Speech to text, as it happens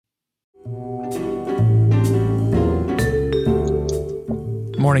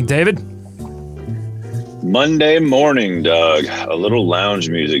Morning, David. Monday morning, Doug. A little lounge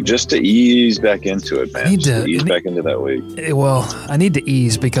music just to ease back into it, man. Ease back into that week. Well, I need to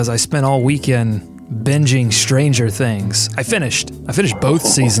ease because I spent all weekend binging Stranger Things. I finished both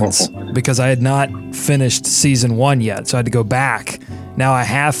seasons because I had not finished season 1 yet, so I had to go back. Now I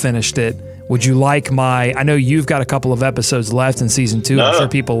have finished it. Would you like I know you've got a couple of episodes left in season 2. I'm sure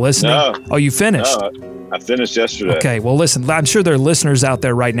people listening. Oh, you finished? No, I finished yesterday. Okay, well, listen, I'm sure there are listeners out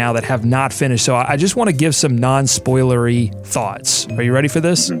there right now that have not finished, so I just want to give some non-spoilery thoughts. Are you ready for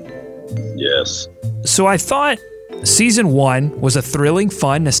this? Mm-hmm. Yes. So I thought season 1 was a thrilling,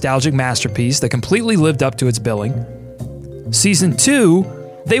 fun, nostalgic masterpiece that completely lived up to its billing. Season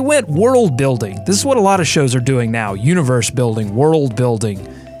 2, they went world building. This is what a lot of shows are doing now, universe building, world building.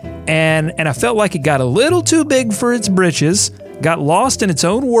 And I felt like it got a little too big for its britches, got lost in its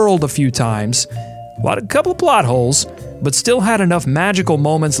own world a few times, a couple of plot holes, but still had enough magical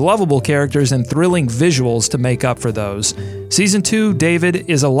moments, lovable characters, and thrilling visuals to make up for those. Season 2, David,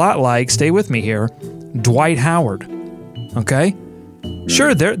 is a lot like, stay with me here, Dwight Howard. Okay?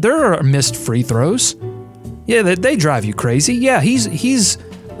 Sure, there are missed free throws. Yeah, they drive you crazy. Yeah, he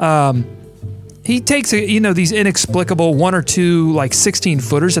takes these inexplicable 1 or 2 like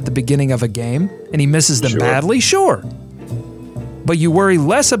 16-footers at the beginning of a game, and he misses them badly. Sure, but you worry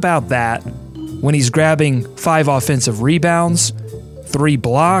less about that when he's grabbing 5 offensive rebounds, 3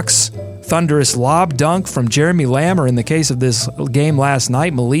 blocks, thunderous lob dunk from Jeremy Lamb, or in the case of this game last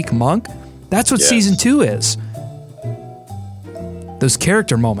night, Malik Monk. That's what season 2 is. Those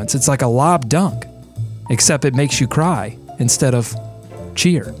character moments. It's like a lob dunk, except it makes you cry instead of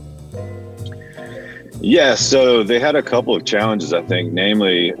cheer. Yeah, so they had a couple of challenges, I think.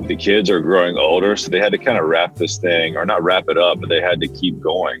 Namely, the kids are growing older, so they had to kind of wrap this thing, or not wrap it up, but they had to keep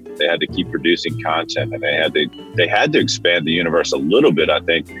going. They had to keep producing content, and they had to expand the universe a little bit, I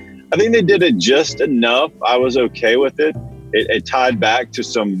think. I think they did it just enough. I was okay with it. It tied back to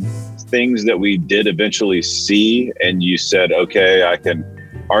some things that we did eventually see, and you said, okay, I can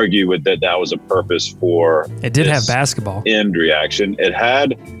argue with that was a purpose for it. Did have basketball end reaction. It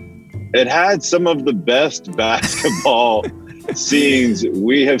had some of the best basketball scenes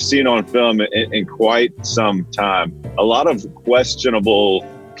we have seen on film in quite some time. A lot of questionable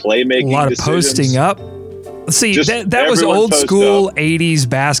playmaking decisions. A lot of posting up. See, that was old school up. 80s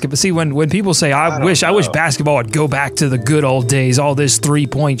basketball. See, when people say, I wish basketball would go back to the good old days, all this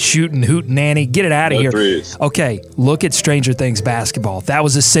three-point shooting, hootenanny, get it out of here. Threes. Okay, look at Stranger Things basketball. That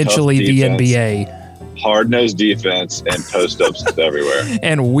was essentially the NBA. Hard-nosed defense and post-ups everywhere.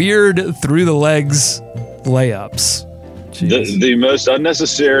 And weird through-the-legs layups. The most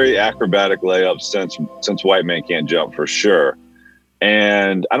unnecessary acrobatic layups since White Man Can't Jump, for sure.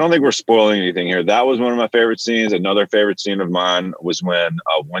 And I don't think we're spoiling anything here. That was one of my favorite scenes. Another favorite scene of mine was when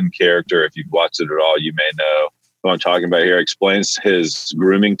one character, if you've watched it at all, you may know who I'm talking about here, explains his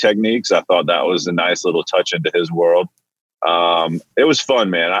grooming techniques. I thought that was a nice little touch into his world. It was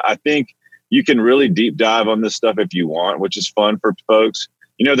fun, man. I think you can really deep dive on this stuff if you want, which is fun for folks.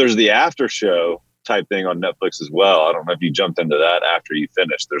 There's the after show type thing on Netflix as well. I don't know if you jumped into that after you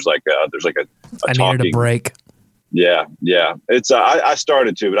finished. There's like a I needed a break. Yeah. It's I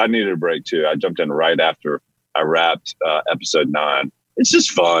started to, but I needed a break too. I jumped in right after I wrapped episode 9. It's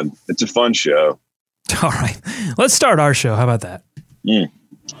just fun. It's a fun show. All right, let's start our show. How about that?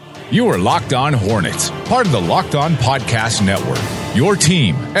 You are Locked On Hornets, part of the Locked On Podcast Network. Your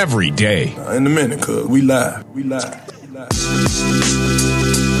team every day. In a minute, cuz we live.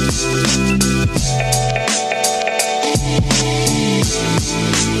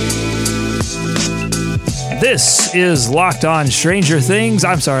 This is Locked On Stranger Things.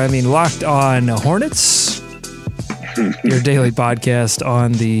 Locked On Hornets. Your daily podcast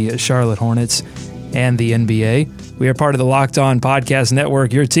on the Charlotte Hornets and the NBA. We are part of the Locked On Podcast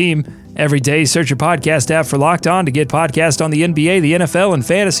Network, your team every day. Search your podcast app for Locked On to get podcasts on the NBA, the NFL, and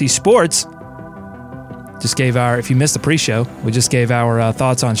fantasy sports. If you missed the pre-show, we just gave our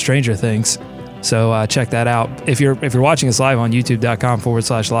thoughts on Stranger Things. So check that out. If you're watching us live on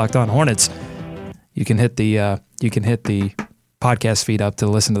youtube.com/Locked On Hornets, you can hit the podcast feed up to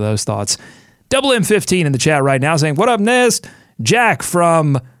listen to those thoughts. Double M15 in the chat right now saying, what up, Nest? Jack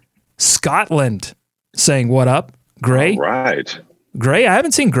from Scotland saying, what up? Gray. All right. Gray, I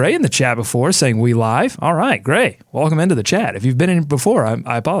haven't seen Gray in the chat before saying we live. All right, Gray, welcome into the chat. If you've been in before,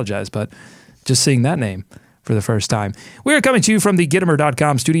 I apologize, but just seeing that name for the first time. We are coming to you from the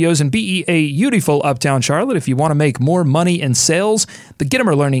Gittimer.com studios in beautiful Uptown Charlotte. If you want to make more money in sales, the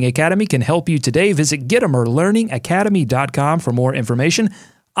Gittimer Learning Academy can help you today. Visit GittimerLearningAcademy.com for more information.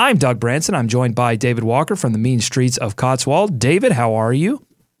 I'm Doug Branson. I'm joined by David Walker from the mean streets of Cotswold. David, how are you?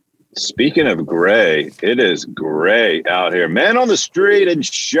 Speaking of gray, it is gray out here. Man on the street in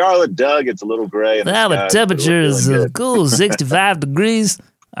Charlotte, Doug, it's a little gray. The temperature is cool, 65 degrees.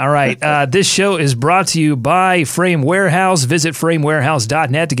 All right. This show is brought to you by Frame Warehouse. Visit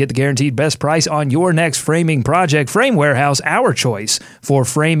framewarehouse.net to get the guaranteed best price on your next framing project. Frame Warehouse, our choice for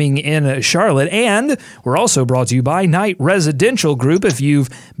framing in Charlotte. And we're also brought to you by Knight Residential Group. If you've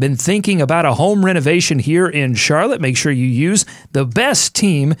been thinking about a home renovation here in Charlotte, make sure you use the best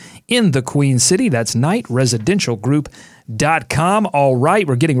team in the Queen City. That's Knight Residential Group.com. All right,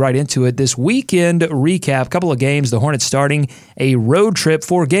 we're getting right into it. This weekend recap, couple of games. The Hornets starting a road trip,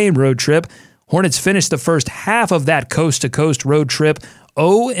 4-game road trip. Hornets finished the first half of that coast-to-coast road trip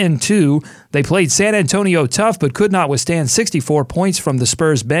 0-2. They played San Antonio tough, but could not withstand 64 points from the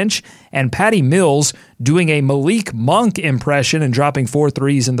Spurs bench. And Patty Mills doing a Malik Monk impression and dropping 4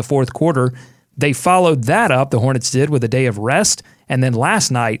 threes in the fourth quarter. They followed that up, the Hornets did, with a day of rest. And then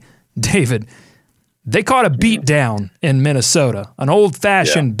last night, David, they caught a beatdown in Minnesota, an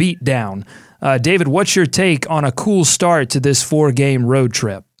old-fashioned beatdown. David, what's your take on a cool start to this 4-game road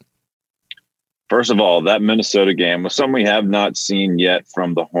trip? First of all, that Minnesota game was something we have not seen yet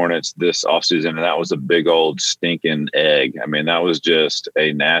from the Hornets this offseason, and that was a big old stinking egg. I mean, that was just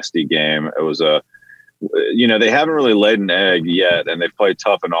a nasty game. It was they haven't really laid an egg yet, and they've played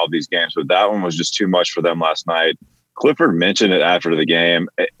tough in all these games, but that one was just too much for them last night. Clifford mentioned it after the game.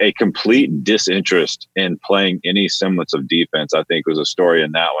 A complete disinterest in playing any semblance of defense, I think, was a story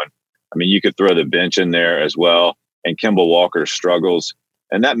in that one. I mean, you could throw the bench in there as well, and Kemba Walker's struggles.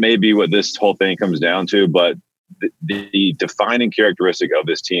 And that may be what this whole thing comes down to, but the defining characteristic of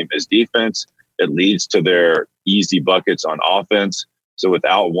this team is defense. It leads to their easy buckets on offense. So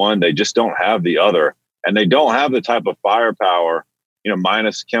without one, they just don't have the other. And they don't have the type of firepower,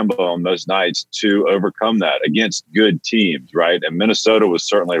 minus Kemba on those nights to overcome that against good teams, right? And Minnesota was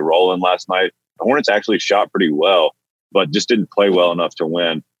certainly rolling last night. The Hornets actually shot pretty well, but just didn't play well enough to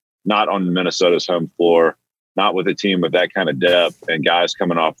win. Not on Minnesota's home floor, not with a team with that kind of depth and guys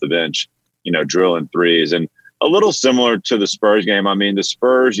coming off the bench, drilling threes. And a little similar to the Spurs game. I mean, the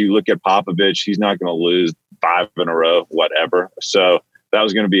Spurs, you look at Popovich, he's not going to lose 5 in a row, whatever. So that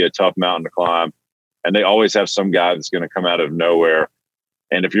was going to be a tough mountain to climb. And they always have some guy that's going to come out of nowhere.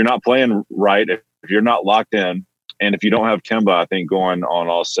 And if you're not playing right, if you're not locked in, and if you don't have Kemba, I think, going on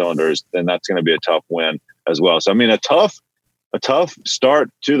all cylinders, then that's going to be a tough win as well. So, I mean, a tough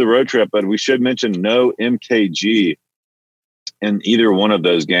start to the road trip, but we should mention no MKG in either one of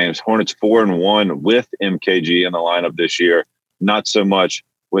those games. Hornets 4-1 with MKG in the lineup this year, not so much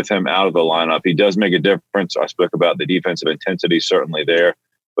with him out of the lineup. He does make a difference. I spoke about the defensive intensity certainly there,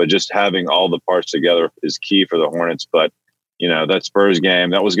 but just having all the parts together is key for the Hornets. But, that Spurs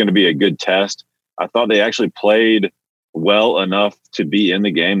game, that was going to be a good test. I thought they actually played well enough to be in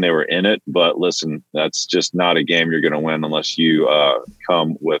the game. They were in it, but listen, that's just not a game you're going to win unless you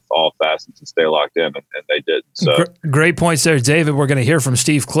come with all facets and stay locked in, and they did. So great points there, David. We're going to hear from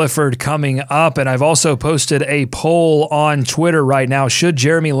Steve Clifford coming up, and I've also posted a poll on Twitter right now. Should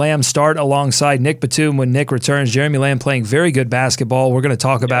Jeremy Lamb start alongside Nick Batum when Nick returns? Jeremy Lamb playing very good basketball. We're going to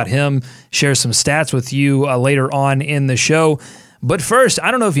talk about him, share some stats with you later on in the show. But first, I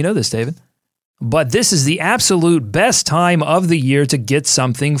don't know if you know this, David, but this is the absolute best time of the year to get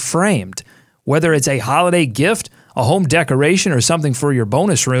something framed. Whether it's a holiday gift, a home decoration, or something for your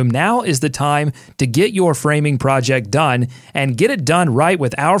bonus room, now is the time to get your framing project done and get it done right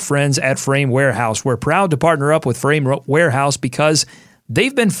with our friends at Frame Warehouse. We're proud to partner up with Frame Warehouse because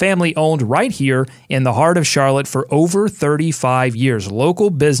they've been family-owned right here in the heart of Charlotte for over 35 years. Local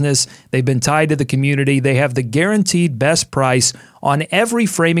business, they've been tied to the community. They have the guaranteed best price on every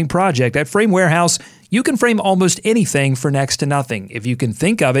framing project. At Frame Warehouse, you can frame almost anything for next to nothing. If you can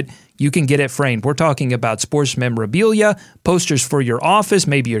think of it, you can get it framed. We're talking about sports memorabilia, posters for your office,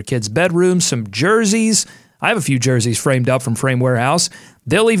 maybe your kid's bedroom, some jerseys. I have a few jerseys framed up from Frame Warehouse.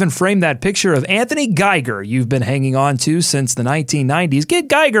 They'll even frame that picture of Anthony Geiger you've been hanging on to since the 1990s. Get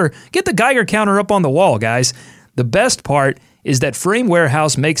the Geiger counter up on the wall, guys. The best part is that Frame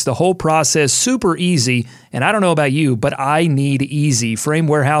Warehouse makes the whole process super easy, and I don't know about you, but I need easy. Frame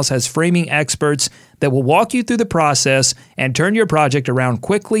Warehouse has framing experts that will walk you through the process and turn your project around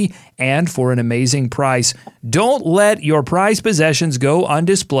quickly and for an amazing price. Don't let your prized possessions go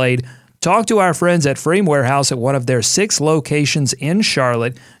undisplayed. Talk to our friends at Frame Warehouse at one of their 6 locations in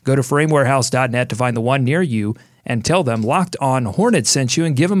Charlotte. Go to framewarehouse.net to find the one near you and tell them Locked On Hornets sent you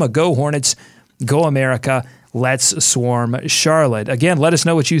and give them a go, Hornets. Go America. Let's swarm Charlotte. Again, let us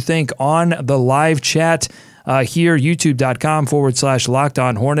know what you think on the live chat. here, youtube.com/Locked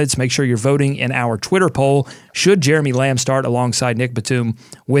On Hornets. Make sure you're voting in our Twitter poll. Should Jeremy Lamb start alongside Nick Batum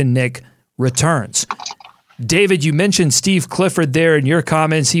when Nick returns? David, you mentioned Steve Clifford there in your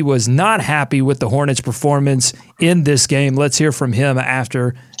comments. He was not happy with the Hornets' performance in this game. Let's hear from him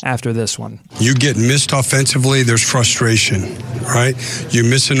after this one. You get missed offensively, there's frustration, right? You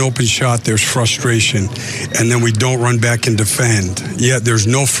miss an open shot, there's frustration. And then we don't run back and defend. Yet there's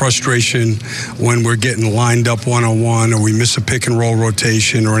no frustration when we're getting lined up one-on-one or we miss a pick and roll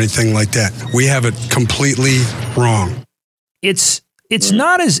rotation or anything like that. We have it completely wrong. It's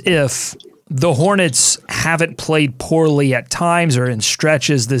not as if the Hornets haven't played poorly at times or in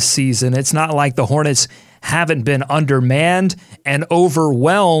stretches this season. It's not like the Hornets haven't been undermanned and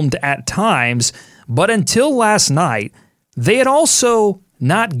overwhelmed at times, but until last night, they had also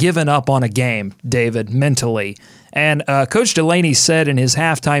not given up on a game, David, mentally. And Coach Delaney said in his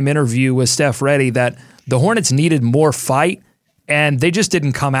halftime interview with Steph Reddy that the Hornets needed more fight, and they just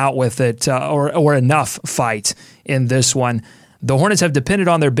didn't come out with it or enough fight in this one. The Hornets have depended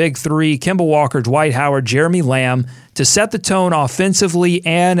on their big three, Kemba Walker, Dwight Howard, Jeremy Lamb, to set the tone offensively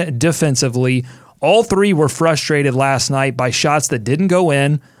and defensively. All three were frustrated last night by shots that didn't go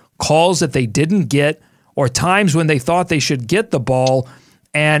in, calls that they didn't get, or times when they thought they should get the ball,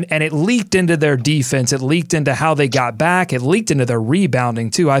 and it leaked into their defense. It leaked into how they got back. It leaked into their rebounding,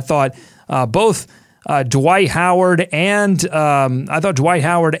 too. I thought both Dwight Howard and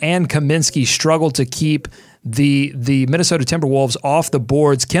Kaminsky struggled to keep the Minnesota Timberwolves off the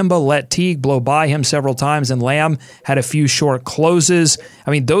boards. Kemba let Teague blow by him several times, and Lamb had a few short closes.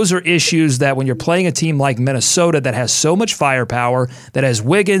 I mean, those are issues that when you're playing a team like Minnesota that has so much firepower, that has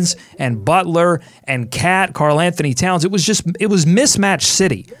Wiggins and Butler and Cat, Karl Anthony Towns, it was mismatch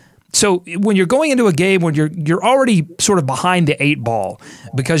city. So when you're going into a game when you're already sort of behind the eight ball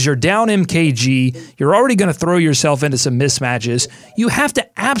because you're down MKG, you're already going to throw yourself into some mismatches. You have to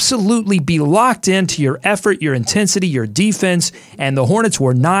absolutely be locked into your effort, your intensity, your defense, and the Hornets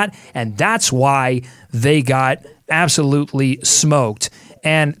were not, and that's why they got absolutely smoked.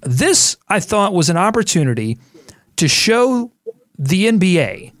 And this, I thought, was an opportunity to show the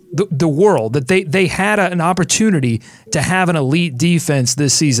NBA, the world, that they had an opportunity to have an elite defense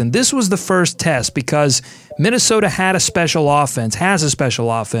this season. This was the first test because Minnesota has a special offense,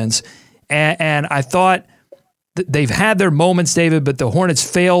 and I thought they've had their moments, David, but the Hornets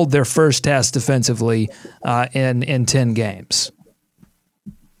failed their first test defensively in 10 games.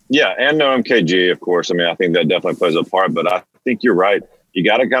 Yeah, and no MKG, of course. I mean, I think that definitely plays a part, but I think you're right. You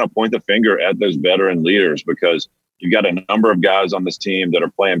got to kind of point the finger at those veteran leaders because you've got a number of guys on this team that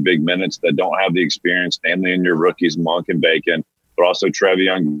are playing big minutes that don't have the experience, namely in your rookies, Monk and Bacon, but also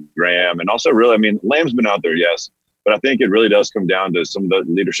Treveon Graham. And also really, I mean, Lamb's been out there, yes, but I think it really does come down to some of the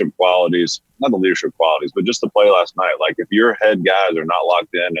leadership qualities, not the leadership qualities, but just the play last night. Like if your head guys are not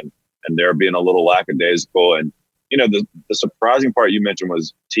locked in and they're being a little lackadaisical. And, you know, the surprising part you mentioned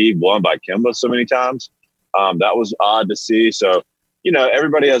was Teague won by Kemba so many times. That was odd to see. So, you know,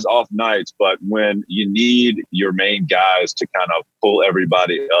 everybody has off nights, but when you need your main guys to kind of pull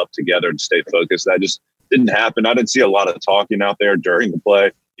everybody up together and stay focused, that just didn't happen. I didn't see a lot of talking out there during the play.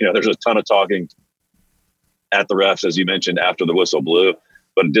 You know, there's a ton of talking at the refs, as you mentioned, after the whistle blew,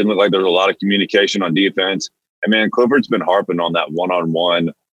 but it didn't look like there was a lot of communication on defense. And man, Clifford's been harping on that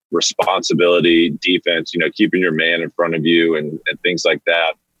one-on-one responsibility defense, you know, keeping your man in front of you and things like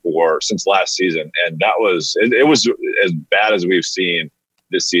that. Since last season, and that was it was as bad as we've seen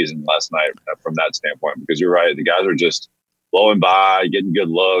this season last night from that standpoint, because you're right, the guys are just blowing by, getting good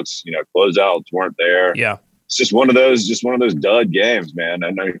looks, you know, closeouts weren't there. Yeah, it's just one of those dud games, man.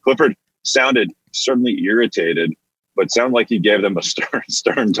 And I mean, Clifford sounded certainly irritated, but sounded like he gave them a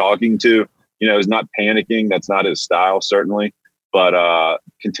stern talking to. You know, he's not panicking, that's not his style, certainly, but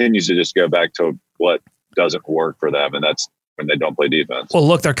continues to just go back to what doesn't work for them, and that's when they don't play defense. Well,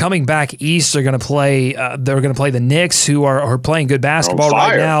 look, they're coming back east. They're going to play. They're going to play the Knicks, who are playing good basketball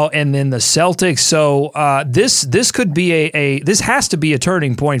right now, and then the Celtics. So this could be this has to be a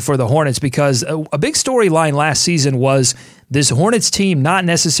turning point for the Hornets, because a big storyline last season was this Hornets team not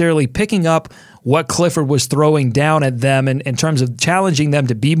necessarily picking up what Clifford was throwing down at them in terms of challenging them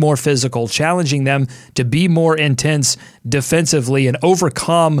to be more physical, challenging them to be more intense defensively and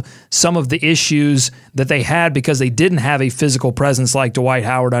overcome some of the issues that they had because they didn't have a physical presence like Dwight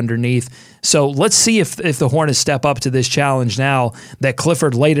Howard underneath. So let's see if the Hornets step up to this challenge now that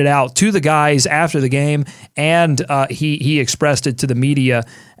Clifford laid it out to the guys after the game, and he expressed it to the media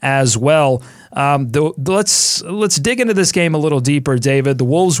as well. Let's dig into this game a little deeper, David. The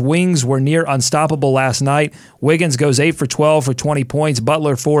Wolves' wings were near unstoppable last night. Wiggins goes 8 for 12 for 20 points.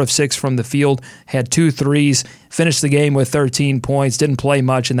 Butler 4 of 6 from the field, had 2 threes, finished the game with 13 points, didn't play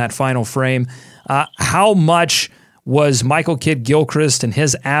much in that final frame. How much was Michael Kidd-Gilchrist and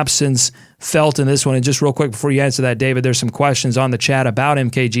his absence felt in this one? And just real quick before you answer that, David, there's some questions on the chat about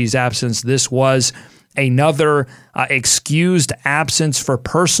MKG's absence. This was another excused absence for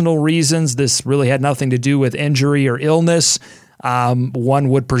personal reasons. This really had nothing to do with injury or illness. One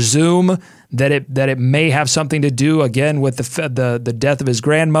would presume that it may have something to do, again, with the death of his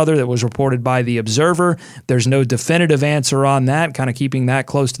grandmother that was reported by the Observer. There's no definitive answer on that, kind of keeping that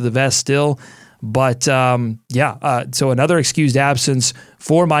close to the vest still. But, so another excused absence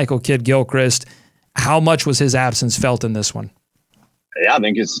for Michael Kidd-Gilchrist. How much was his absence felt in this one? Yeah, I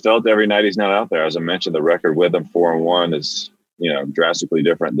think it's felt every night he's not out there. As I mentioned, the record with him 4-1 is, drastically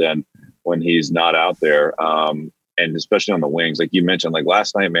different than when he's not out there. And especially on the wings, like you mentioned, like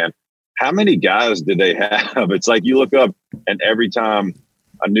last night, man, how many guys did they have? It's like you look up and every time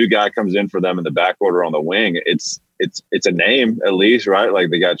a new guy comes in for them in the back order on the wing, it's a name at least, right? Like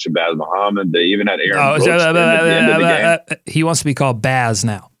they got Shabazz Muhammad. They even had Aaron Brooks at the end of the game. He wants to be called Baz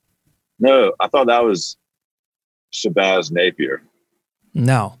now. No, I thought that was Shabazz Napier.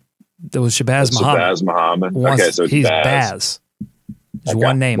 No, there was Shabazz Muhammad. Shabazz Muhammad. Okay, so he's Baz. There's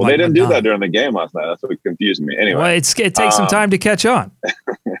one name. Well, they didn't do that during the game last night. That's what confused me. Anyway, well, it takes some time to catch on.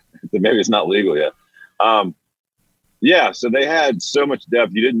 Maybe it's not legal yet. So they had so much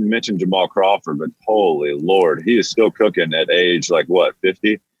depth. You didn't mention Jamal Crawford, but holy Lord, he is still cooking at age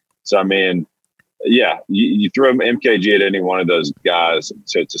 50. So I mean, you throw MKG at any one of those guys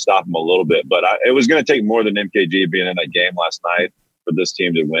to stop him a little bit, but it was going to take more than MKG being in that game last night for this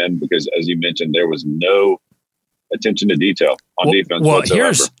team to win, because as you mentioned, there was no attention to detail on defense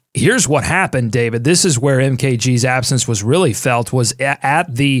whatsoever. Here's what happened, David. This is where MKG's absence was really felt, was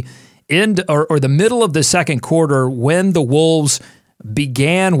at the end or the middle of the second quarter when the Wolves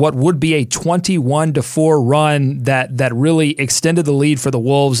began what would be a 21-4 run that really extended the lead for the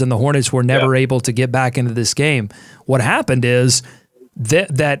Wolves, and the Hornets were never able to get back into this game. What happened is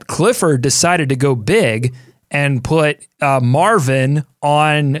that Clifford decided to go big and put Marvin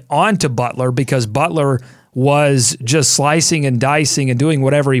onto Butler, because Butler was just slicing and dicing and doing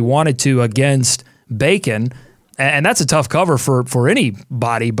whatever he wanted to against Bacon. And that's a tough cover for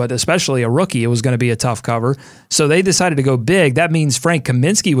anybody, but especially a rookie. It was going to be a tough cover. So they decided to go big. That means Frank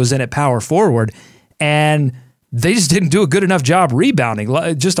Kaminsky was in at power forward, and they just didn't do a good enough job rebounding.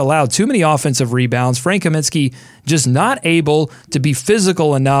 Just allowed too many offensive rebounds. Frank Kaminsky just not able to be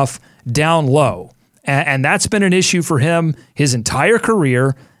physical enough down low. And that's been an issue for him his entire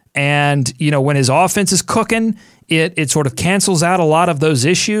career. And, when his offense is cooking, it sort of cancels out a lot of those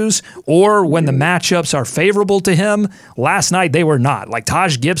issues. Or when the matchups are favorable to him, last night they were not. Like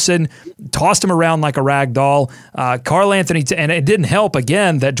Taj Gibson tossed him around like a rag doll. Karl Anthony, and it didn't help,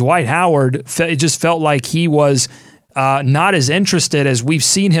 again, that Dwight Howard, it just felt like he was not as interested as we've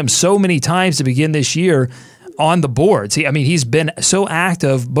seen him so many times to begin this year on the boards. He's been so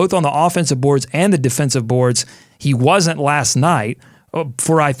active both on the offensive boards and the defensive boards. He wasn't last night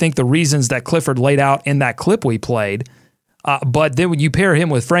for, I think, the reasons that Clifford laid out in that clip we played. But then when you pair him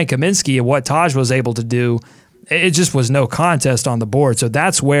with Frank Kaminsky and what Taj was able to do, it just was no contest on the board. So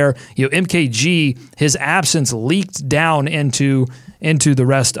that's where MKG, his absence leaked down into the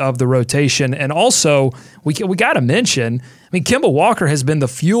rest of the rotation. And also, we got to mention, Kemba Walker has been the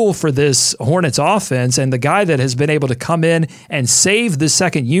fuel for this Hornets offense and the guy that has been able to come in and save the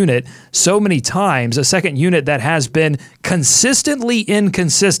second unit so many times, a second unit that has been consistently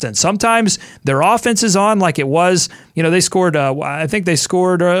inconsistent. Sometimes their offense is on like it was. They scored, I think they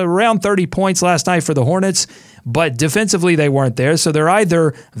scored around 30 points last night for the Hornets, but defensively they weren't there. So they're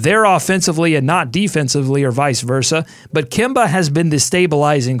either there offensively and not defensively, or vice versa. But Kemba has been the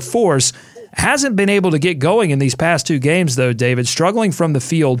stabilizing force. Hasn't been able to get going in these past two games, though, David. Struggling from the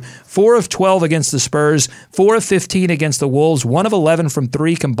field. 4 of 12 against the Spurs, 4 of 15 against the Wolves, 1 of 11 from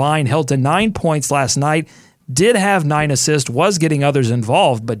 3 combined, held to 9 points last night, did have 9 assists, was getting others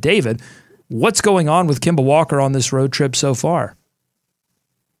involved. But, David, what's going on with Kemba Walker on this road trip so far?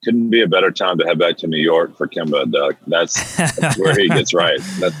 Couldn't be a better time to head back to New York for Kemba, Doug. That's where he gets right.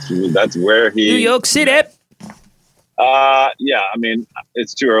 That's where he... New York City!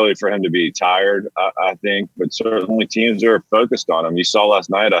 It's too early for him to be tired, I think, but certainly teams are focused on him. You saw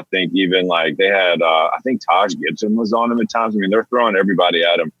last night, I think, even like they had, I think Taj Gibson was on him at times. They're throwing everybody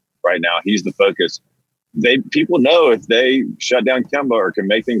at him right now. He's the focus. People know if they shut down Kemba or can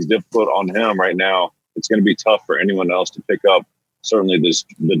make things difficult on him right now, it's going to be tough for anyone else to pick up certainly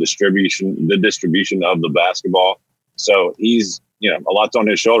the distribution of the basketball. So he's, a lot's on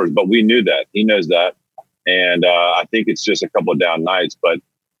his shoulders, but we knew that. He knows that. And I think it's just a couple of down nights. But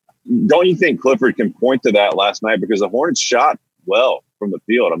don't you think Clifford can point to that last night? Because the Hornets shot well from the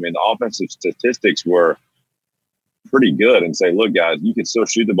field. I mean, the offensive statistics were pretty good, and say, look, guys, you can still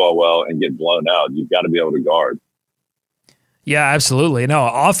shoot the ball well and get blown out. You've got to be able to guard. Yeah, absolutely. No,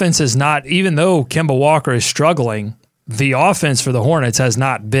 offense is not, even though Kemba Walker is struggling, the offense for the Hornets has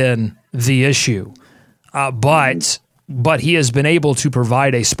not been the issue. But he has been able to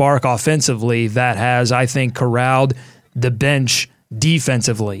provide a spark offensively that has, I think, corralled the bench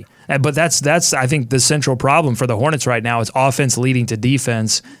defensively. But that's I think the central problem for the Hornets right now is offense leading to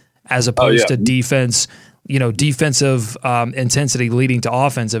defense as opposed to defense, defensive intensity leading to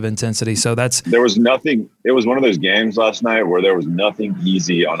offensive intensity. So there was nothing. It was one of those games last night where there was nothing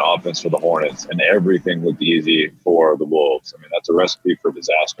easy on offense for the Hornets, and everything looked easy for the Wolves. I mean, that's a recipe for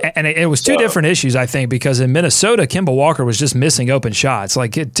disaster. And it was two different issues, I think, because in Minnesota, Kemba Walker was just missing open shots.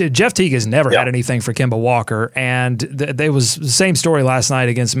 Like Jeff Teague has never had anything for Kemba Walker, and there was the same story last night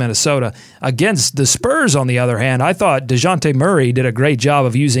against Minnesota. Against the Spurs, on the other hand, I thought DeJounte Murray did a great job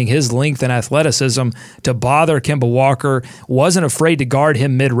of using his length and athleticism to bother Kemba Walker, wasn't afraid to guard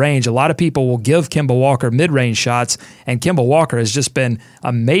him mid-range. A lot of people will give Kemba Walker mid-range shots, and Kemba Walker has just been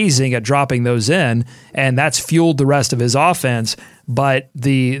amazing at dropping those in, and that's fueled the rest of his offense. But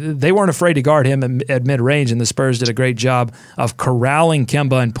they weren't afraid to guard him at mid-range, and the Spurs did a great job of corralling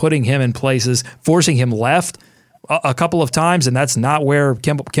Kemba and putting him in places, forcing him left a couple of times, and that's not where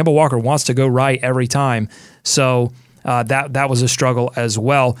Kemba Walker wants to go right every time. So that was a struggle as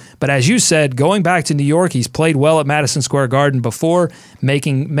well. But as you said, going back to New York, he's played well at Madison Square Garden before,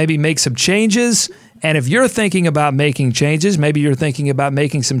 maybe make some changes. And if you're thinking about making changes, maybe you're thinking about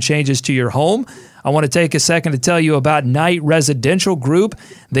making some changes to your home, I want to take a second to tell you about Knight Residential Group.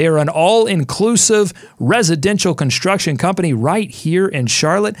 They are an all-inclusive residential construction company right here in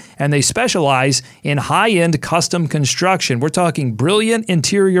Charlotte, and they specialize in high-end custom construction. We're talking brilliant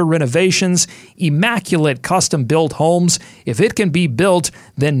interior renovations, immaculate custom-built homes. If it can be built,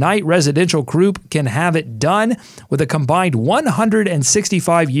 then Knight Residential Group can have it done. With a combined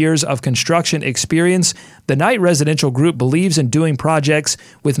 165 years of construction experience, the Knight Residential Group believes in doing projects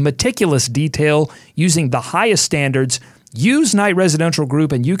with meticulous detail using the highest standards. Use Knight Residential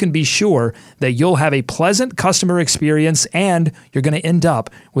Group and you can be sure that you'll have a pleasant customer experience and you're going to end up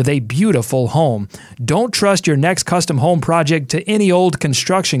with a beautiful home. Don't trust your next custom home project to any old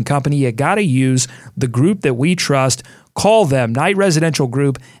construction company. You got to use the group that we trust. Call them, Knight Residential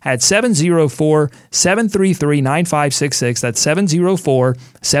Group, at 704-733-9566. That's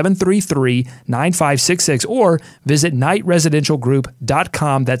 704-733-9566. Or visit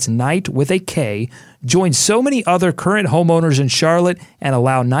KnightResidentialGroup.com. That's Knight with a K. Join so many other current homeowners in Charlotte and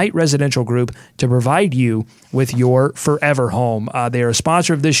allow Knight Residential Group to provide you with your forever home. They are a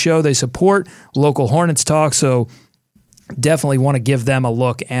sponsor of this show. They support local Hornets Talk, so definitely want to give them a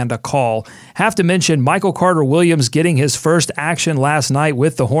look and a call. Have to mention Michael Carter-Williams getting his first action last night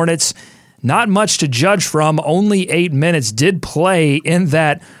with the Hornets. Not much to judge from. Only 8 minutes. Did play in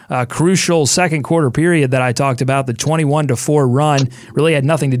that crucial second quarter period that I talked about. The 21-4 run really had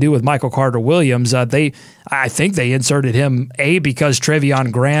nothing to do with Michael Carter-Williams. I think they inserted him, because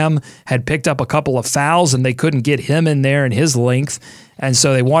Treveon Graham had picked up a couple of fouls and they couldn't get him in there in his length. And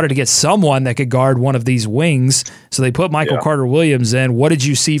so they wanted to get someone that could guard one of these wings. So they put Michael Carter-Williams in. What did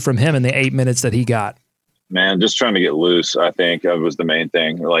you see from him in the 8 minutes that he got? Man, just trying to get loose, I think, was the main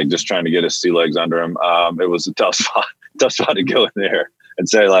thing. Like, just trying to get his sea legs under him. It was a tough spot to go in there and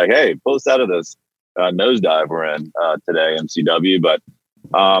say, like, hey, pull us out of this nosedive we're in today, MCW. But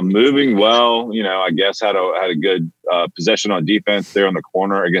moving well, I guess had a good possession on defense there in the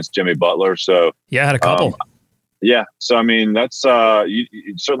corner against Jimmy Butler. So yeah, had a couple. So I mean, that's you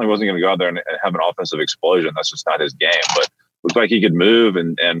certainly wasn't going to go out there and have an offensive explosion. That's just not his game. But looked like he could move,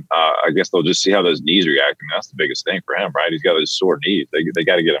 and I guess they'll just see how those knees react. I mean, that's the biggest thing for him, right? He's got those sore knees. They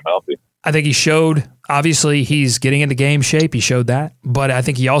got to get him healthy. I think he showed, obviously, he's getting into game shape. He showed that. But I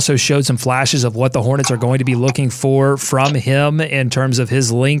think he also showed some flashes of what the Hornets are going to be looking for from him in terms of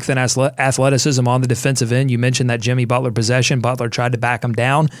his length and athleticism on the defensive end. You mentioned that Jimmy Butler possession. Butler tried to back him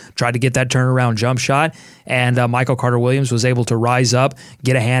down, tried to get that turnaround jump shot, and Michael Carter-Williams was able to rise up,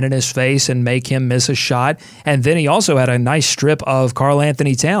 get a hand in his face, and make him miss a shot. And then he also had a nice strip of Karl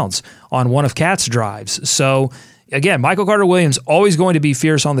Anthony Towns on one of Cat's drives. So again, Michael Carter-Williams always going to be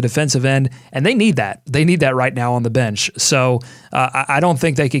fierce on the defensive end, and they need that. They need that right now on the bench. So I don't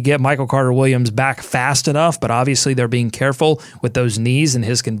think they could get Michael Carter-Williams back fast enough, but obviously they're being careful with those knees and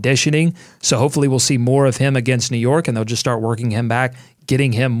his conditioning. So hopefully we'll see more of him against New York, and they'll just start working him back,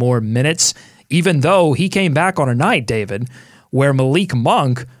 getting him more minutes, even though he came back on a night, David, where Malik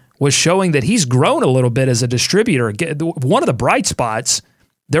Monk was showing that he's grown a little bit as a distributor. One of the bright spots,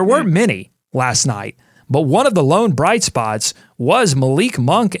 there weren't many last night, but one of the lone bright spots was Malik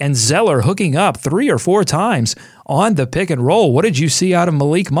Monk and Zeller hooking up 3 or 4 times on the pick and roll. What did you see out of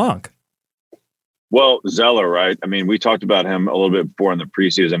Malik Monk? Well, Zeller, right? I mean, we talked about him a little bit before in the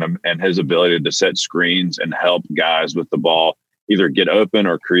preseason and his ability to set screens and help guys with the ball either get open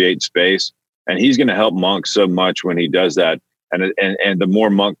or create space. And he's going to help Monk so much when he does that. And the more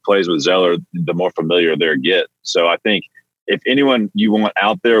Monk plays with Zeller, the more familiar they get. So I think if anyone you want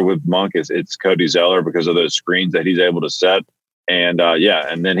out there with Monk, it's Cody Zeller because of those screens that he's able to set. And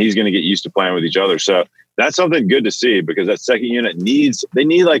and then he's going to get used to playing with each other. So that's something good to see because that second unit need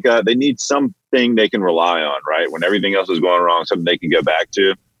something they can rely on, right? When everything else is going wrong, something they can go back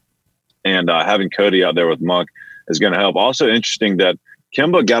to. And having Cody out there with Monk is going to help. Also interesting that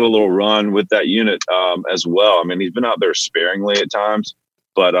Kemba got a little run with that unit as well. I mean, he's been out there sparingly at times,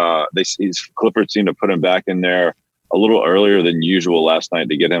 but Clifford seemed to put him back in there a little earlier than usual last night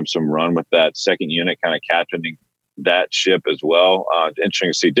to get him some run with that second unit, kind of captaining that ship as well. Interesting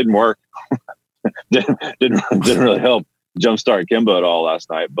to see. Didn't work. didn't really help jumpstart Kemba at all last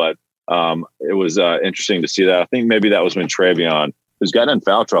night, but it was interesting to see that. I think maybe that was when Travion, who's gotten in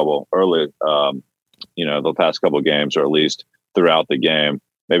foul trouble early, the past couple of games, or at least throughout the game.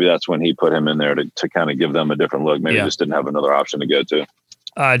 Maybe that's when he put him in there to kind of give them a different look. Maybe just didn't have another option to go to.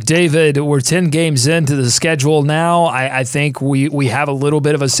 David, we're 10 games into the schedule now. I think we have a little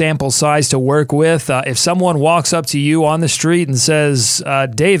bit of a sample size to work with. If someone walks up to you on the street and says,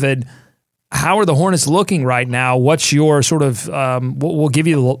 David, how are the Hornets looking right now? What's your sort of, we'll give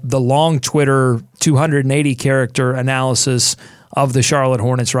you the long Twitter 280 character analysis of the Charlotte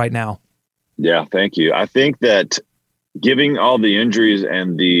Hornets right now. Yeah, thank you. I think that giving all the injuries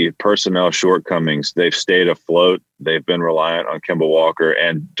and the personnel shortcomings, they've stayed afloat. They've been reliant on Kemba Walker,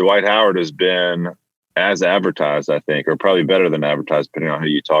 and Dwight Howard has been as advertised, I think, or probably better than advertised, depending on who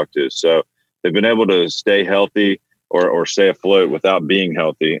you talk to. So they've been able to stay healthy or stay afloat without being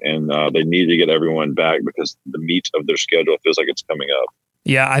healthy, and they need to get everyone back because the meat of their schedule feels like it's coming up.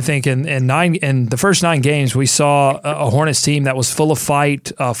 Yeah, I think in the first 9 games, we saw a Hornets team that was full of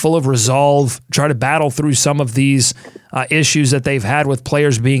fight, full of resolve, try to battle through some of these issues that they've had with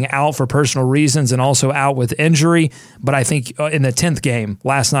players being out for personal reasons and also out with injury. But I think in the 10th game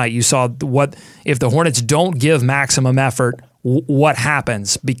last night, you saw what if the Hornets don't give maximum effort, what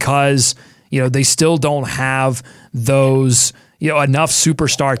happens, because they still don't have those enough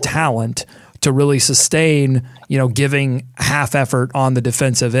superstar talent to really sustain, giving half effort on the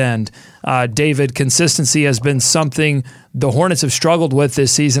defensive end. David, consistency has been something the Hornets have struggled with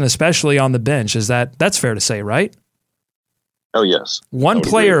this season, especially on the bench. That's fair to say, right? Oh, yes. One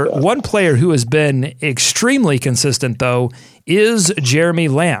player who has been extremely consistent, though, is Jeremy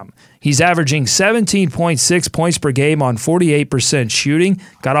Lamb. He's averaging 17.6 points per game on 48% shooting.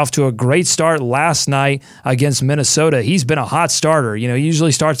 Got off to a great start last night against Minnesota. He's been a hot starter. He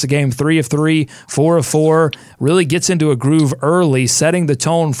usually starts the game 3 of 3, 4 of 4, really gets into a groove early, setting the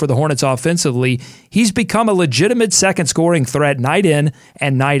tone for the Hornets offensively. He's become a legitimate second scoring threat night in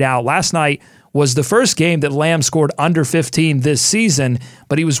and night out. Last night was the first game that Lamb scored under 15 this season,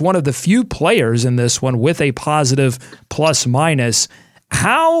 but he was one of the few players in this one with a positive plus-minus.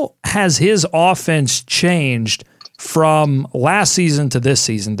 How has his offense changed from last season to this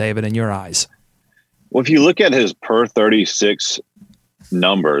season, David, in your eyes? Well, if you look at his per 36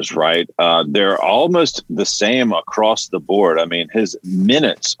 numbers, right, they're almost the same across the board. I mean, his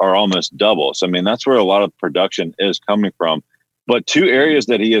minutes are almost double. So, I mean, that's where a lot of production is coming from. But 2 areas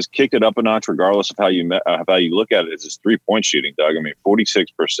that he has kicked it up a notch, regardless of how you look at it, is his 3-point shooting, Doug. I mean,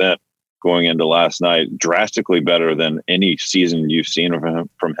 46%. Going into last night, drastically better than any season you've seen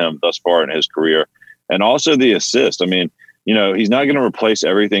from him thus far in his career. And also the assist. I mean, he's not going to replace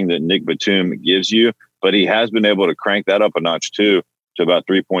everything that Nick Batum gives you, but he has been able to crank that up a notch too, to about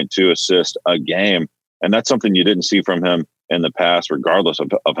 3.2 assists a game. And that's something you didn't see from him in the past, regardless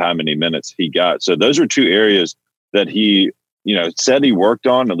of how many minutes he got. So those are 2 areas that he, said he worked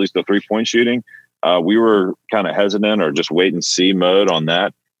on, at least the 3-point shooting. We were kind of hesitant or just wait and see mode on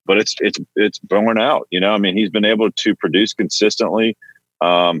that. But it's borne out. I mean, he's been able to produce consistently,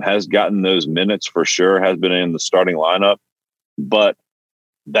 has gotten those minutes for sure, has been in the starting lineup. But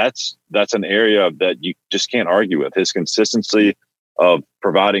that's an area that you just can't argue with. His consistency of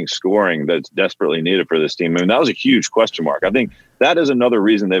providing scoring that's desperately needed for this team. I mean, that was a huge question mark. I think that is another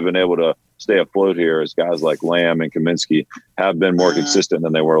reason they've been able to stay afloat here, as guys like Lamb and Kaminsky have been more consistent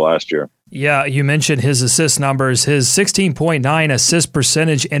than they were last year. Yeah, you mentioned his assist numbers. His 16.9 assist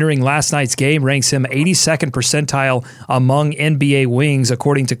percentage entering last night's game ranks him 82nd percentile among NBA wings,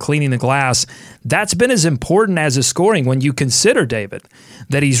 according to Cleaning the Glass. That's been as important as his scoring when you consider, David,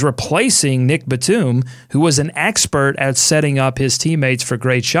 that he's replacing Nick Batum, who was an expert at setting up his teammates for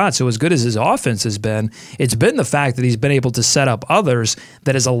great shots. So as good as his offense has been, it's been the fact that he's been able to set up others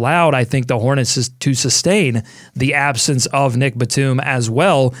that has allowed, I think, the Hornets to sustain the absence of Nick Batum as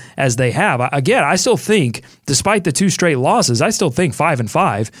well as they have. Again, I still think, despite the 2 straight losses, I still think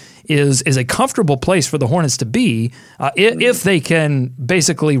 5-5 is a comfortable place for the Hornets to be if they can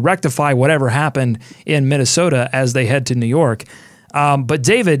basically rectify whatever happened in Minnesota as they head to New York. But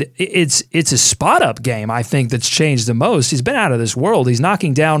David, it's a spot-up game, I think, that's changed the most. He's been out of this world. He's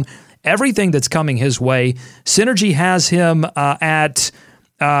knocking down everything that's coming his way. Synergy has him at...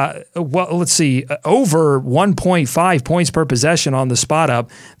 let's see, over 1.5 points per possession on the spot up,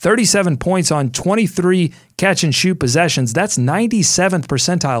 37 points on 23 catch and shoot possessions. That's 97th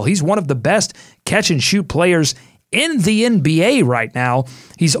percentile. He's one of the best catch and shoot players in the NBA right now.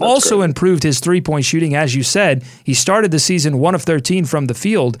 He's also improved his 3-point shooting. As you said, he started the season 1 of 13 from the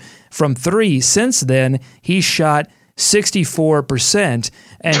field from 3. Since then, he shot 64%.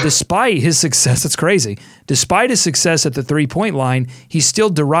 And despite his success, it's crazy. Despite his success at the 3-point line, he's still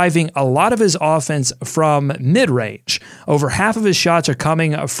deriving a lot of his offense from mid-range. Over half of his shots are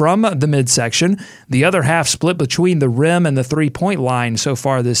coming from the midsection. The other half split between the rim and the 3-point line so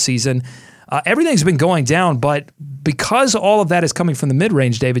far this season. Everything's been going down, but because all of that is coming from the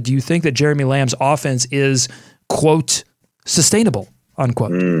mid-range, David, do you think that Jeremy Lamb's offense is, quote, sustainable,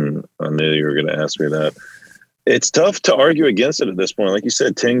 unquote? I knew you were going to ask me that. It's tough to argue against it at this point. Like you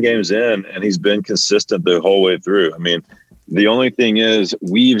said, 10 games in, and he's been consistent the whole way through. I mean, the only thing is,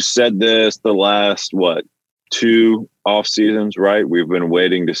 we've said this the last, 2 off seasons, right? We've been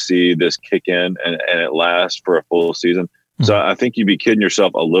waiting to see this kick in, and it lasts for a full season. Mm-hmm. So I think you'd be kidding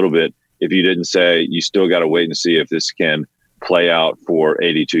yourself a little bit if you didn't say you still got to wait and see if this can play out for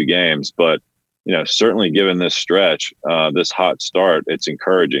 82 games. But, certainly given this stretch, this hot start, it's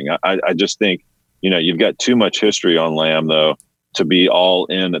encouraging. I just think, you've got too much history on Lamb, though, to be all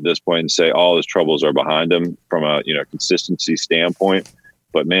in at this point and say all his troubles are behind him from a consistency standpoint.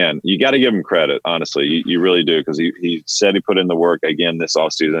 But, man, you got to give him credit, honestly. You really do, because he said he put in the work again this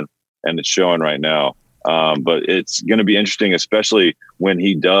offseason, and it's showing right now. But it's going to be interesting, especially when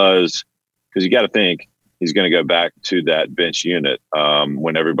he does, because you got to think he's going to go back to that bench unit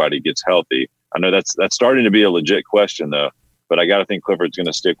when everybody gets healthy. I know that's starting to be a legit question, though, but I got to think Clifford's going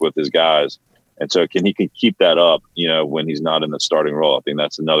to stick with his guys. And so can he keep that up, when he's not in the starting role? I think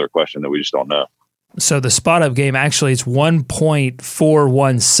that's another question that we just don't know. So the spot-up game, actually, it's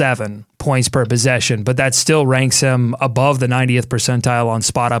 1.417 points per possession, but that still ranks him above the 90th percentile on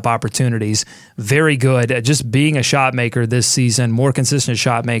spot-up opportunities. Very good at just being a shot maker this season, more consistent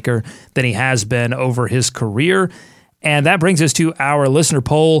shot maker than he has been over his career. And that brings us to our listener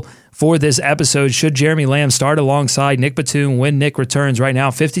poll for this episode. Should Jeremy Lamb start alongside Nick Batum when Nick returns? Right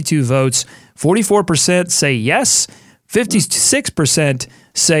now, 52 votes, 44% say yes, 56%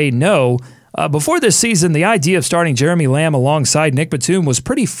 say no. Before this season, the idea of starting Jeremy Lamb alongside Nick Batum was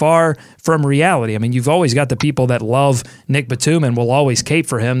pretty far from reality. I mean, you've always got the people that love Nick Batum and will always cape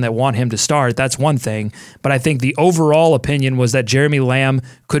for him, that want him to start. That's one thing. But I think the overall opinion was that Jeremy Lamb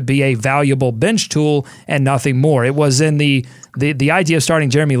could be a valuable bench tool and nothing more. It was in the idea of starting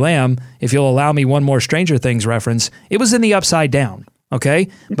Jeremy Lamb, if you'll allow me one more Stranger Things reference, it was in the upside down. Okay,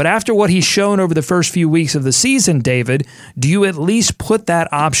 but after what he's shown over the first few weeks of the season, David, do you at least put that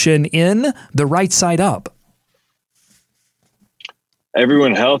option in the right side up?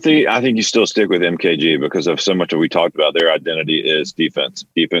 Everyone healthy, I think you still stick with MKG because of so much that we talked about. Their identity is defense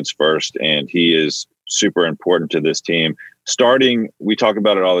first, and he is super important to this team. Starting, we talk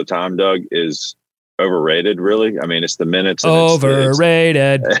about it all the time, Doug, is overrated, really. I mean, it's the minutes.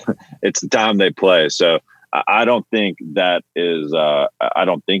 Overrated. It's the time they play. So I don't think that is. I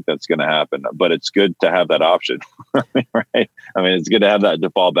don't think that's going to happen. But it's good to have that option, right? I mean, it's good to have that to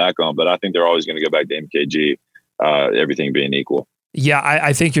fall back on. But I think they're always going to go back to MKG, everything being equal. Yeah,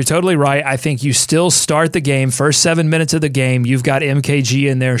 I think you're totally right. I think you still start the game, first 7 minutes of the game, you've got MKG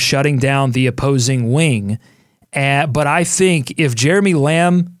in there shutting down the opposing wing. But I think if Jeremy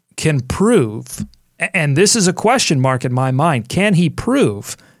Lamb can prove, and this is a question mark in my mind, can he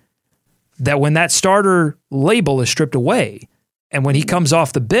prove that when that starter label is stripped away, And when he comes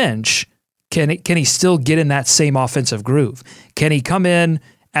off the bench, can he still get in that same offensive groove? Can he come in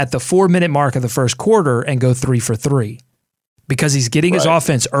at the 4-minute mark of the first quarter and go 3 for 3? Because he's getting his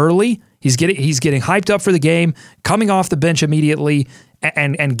offense early. He's getting hyped up for the game, coming off the bench immediately,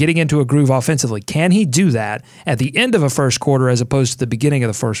 and getting into a groove offensively. Can he do that at the end of a first quarter as opposed to the beginning of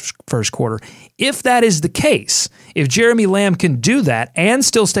the first quarter? If that is the case, if Jeremy Lamb can do that and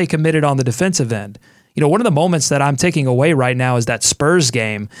still stay committed on the defensive end, one of the moments that I'm taking away right now is that Spurs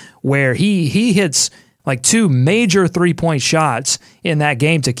game where he hits like 2 major 3-point shots in that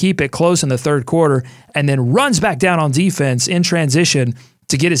game to keep it close in the third quarter and then runs back down on defense in transition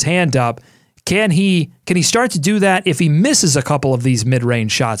to get his hand up. Can he start to do that if he misses a couple of these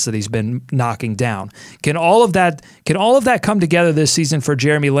mid-range shots that he's been knocking down? Can all of that come together this season for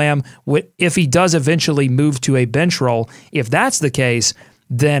Jeremy Lamb if he does eventually move to a bench role? If that's the case,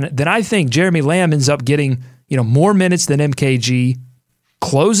 then I think Jeremy Lamb ends up getting more minutes than MKG,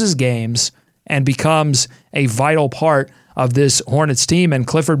 closes games, and becomes a vital part of this Hornets team. And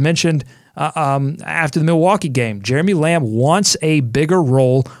Clifford mentioned after the Milwaukee game, Jeremy Lamb wants a bigger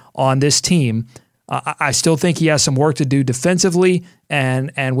role on this team. I still think he has some work to do defensively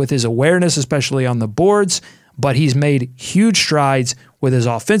and with his awareness, especially on the boards, but he's made huge strides with his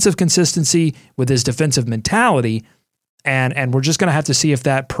offensive consistency, with his defensive mentality, and we're just going to have to see if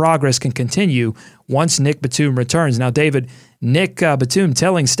that progress can continue once Nick Batum returns. Now, David, Nick Batum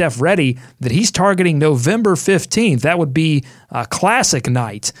telling Steph Reddy that he's targeting November 15th. That would be a classic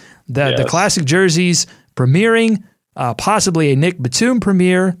night. The classic jerseys premiering, possibly a Nick Batum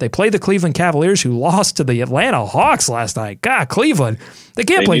premiere. They play the Cleveland Cavaliers, who lost to the Atlanta Hawks last night. God, Cleveland, they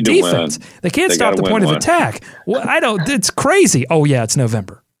can't play defense. They can't stop the point of attack. Well, it's crazy. Oh, yeah, it's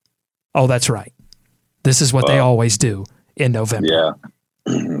November. Oh, that's right. This is what they always do in November. Yeah.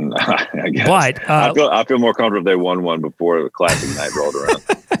 I guess. But I feel more comfortable if they won one before the classic night rolled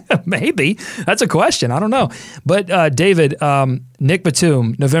around. Maybe. That's a question. I don't know. But David, Nick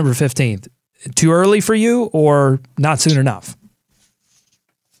Batum, November 15th, too early for you or not soon enough?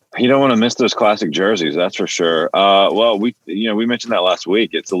 You don't want to miss those classic jerseys, that's for sure. Well, we mentioned that last week.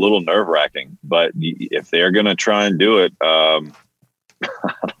 It's a little nerve-wracking, but if they're going to try and do it,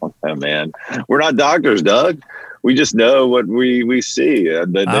 I don't know, man. We're not doctors, Doug. We just know what we see. I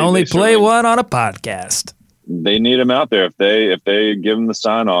only play one on a podcast. They need him out there. If they give him the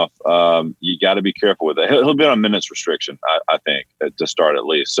sign off, you got to be careful with it. He'll be on a minutes restriction, I think, to start at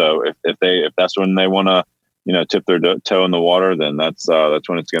least. So if that's when they want to tip their toe in the water, then that's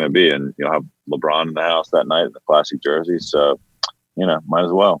when it's going to be. And you'll have LeBron in the house that night in the classic jersey. So might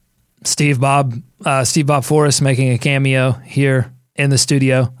as well. Steve Bob Forrest making a cameo here in the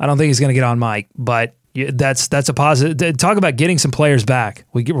studio. I don't think he's going to get on mic, but that's a positive. Talk about getting some players back.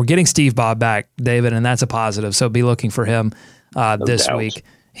 We're getting Steve Bob back, David, and that's a positive. So be looking for him this week.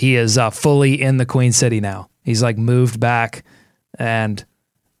 He is fully in the Queen City now. He's like moved back, and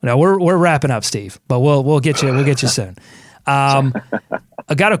we're wrapping up, Steve. But we'll get you soon.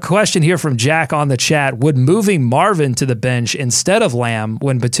 I got a question here from Jack on the chat. Would moving Marvin to the bench instead of Lamb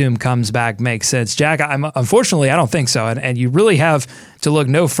when Batum comes back make sense? Jack, unfortunately, I don't think so. And you really have to look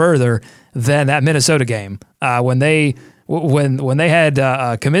no further than that Minnesota game when they had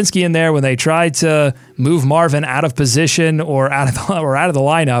Kaminsky in there, when they tried to move Marvin out of position or out of the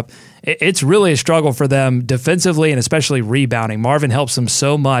lineup. It's really a struggle for them defensively and especially rebounding. Marvin helps them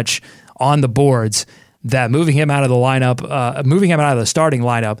so much on the boards that moving him out of the lineup, moving him out of the starting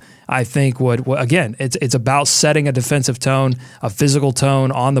lineup, I think would again, it's about setting a defensive tone, a physical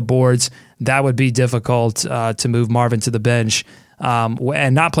tone on the boards. That would be difficult to move Marvin to the bench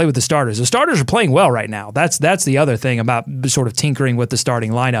and not play with the starters. The starters are playing well right now. That's the other thing about sort of tinkering with the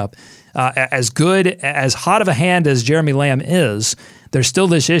starting lineup. As good, as hot of a hand as Jeremy Lamb is, there's still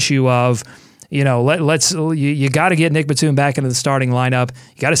this issue of, you got to get Nick Batum back into the starting lineup.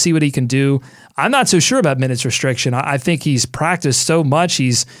 You got to see what he can do. I'm not so sure about minutes restriction. I think he's practiced so much.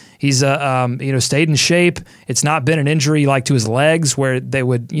 He's stayed in shape. It's not been an injury like to his legs where they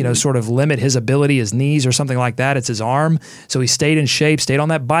would, sort of limit his ability, his knees or something like that. It's his arm. So he stayed in shape, stayed on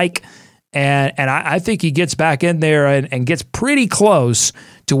that bike. And I think he gets back in there and gets pretty close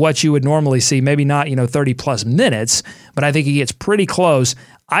to what you would normally see. Maybe not, 30 plus minutes, but I think he gets pretty close.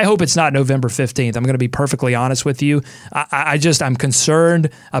 I hope it's not November 15th. I'm going to be perfectly honest with you. I'm concerned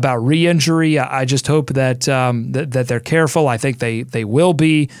about re-injury. I just hope that that they're careful. I think they will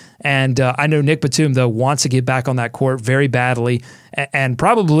be. And I know Nick Batum, though, wants to get back on that court very badly, and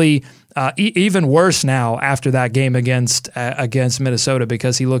probably even worse now after that game against Minnesota,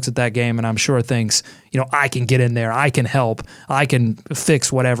 because he looks at that game and I'm sure thinks, I can get in there, I can help, I can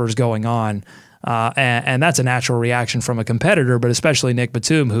fix whatever's going on. And that's a natural reaction from a competitor, but especially Nick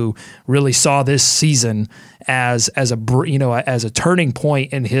Batum, who really saw this season as a turning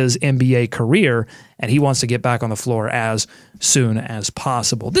point in his NBA career, and he wants to get back on the floor as soon as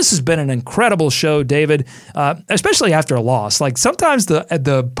possible. This has been an incredible show, David, especially after a loss. Like sometimes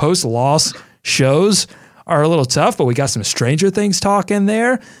the post-loss shows are a little tough, but we got some Stranger Things talk in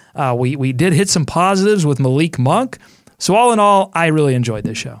there. We did hit some positives with Malik Monk. So all in all, I really enjoyed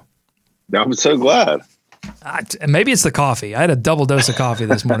this show. I'm so glad. Maybe it's the coffee. I had a double dose of coffee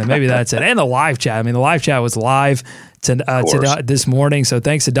this morning. Maybe that's it. And the live chat. I mean, the live chat was live this morning. So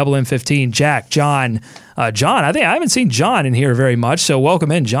thanks to Double M15, Jack, John. John, I haven't seen John in here very much. So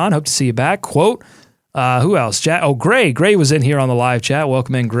welcome in, John. Hope to see you back. Quote. Who else? Gray. Gray was in here on the live chat.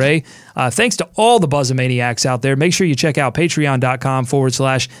 Welcome in, Gray. Thanks to all the Buzzamaniacs out there. Make sure you check out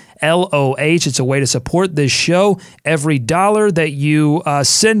patreon.com/LOH. It's a way to support this show. Every dollar that you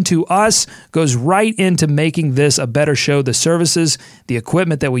send to us goes right into making this a better show. The services, the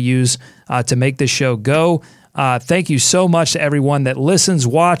equipment that we use to make this show go. Thank you so much to everyone that listens,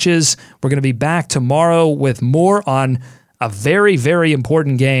 watches. We're going to be back tomorrow with more on a very, very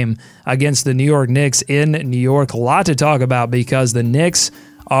important game against the New York Knicks in New York. A lot to talk about because the Knicks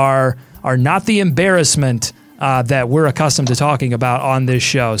are not the embarrassment that we're accustomed to talking about on this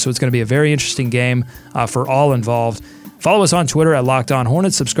show. So it's going to be a very interesting game for all involved. Follow us on Twitter at Locked On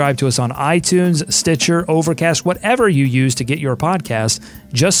Hornets. Subscribe to us on iTunes, Stitcher, Overcast, whatever you use to get your podcast.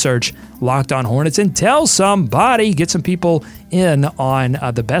 Just search Locked On Hornets and tell somebody. Get some people in on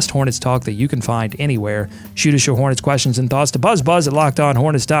the best Hornets talk that you can find anywhere. Shoot us your Hornets questions and thoughts to buzz at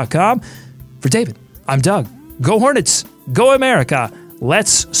LockedOnHornets.com. For David, I'm Doug. Go Hornets. Go America.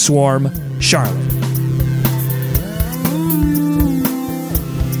 Let's swarm Charlotte.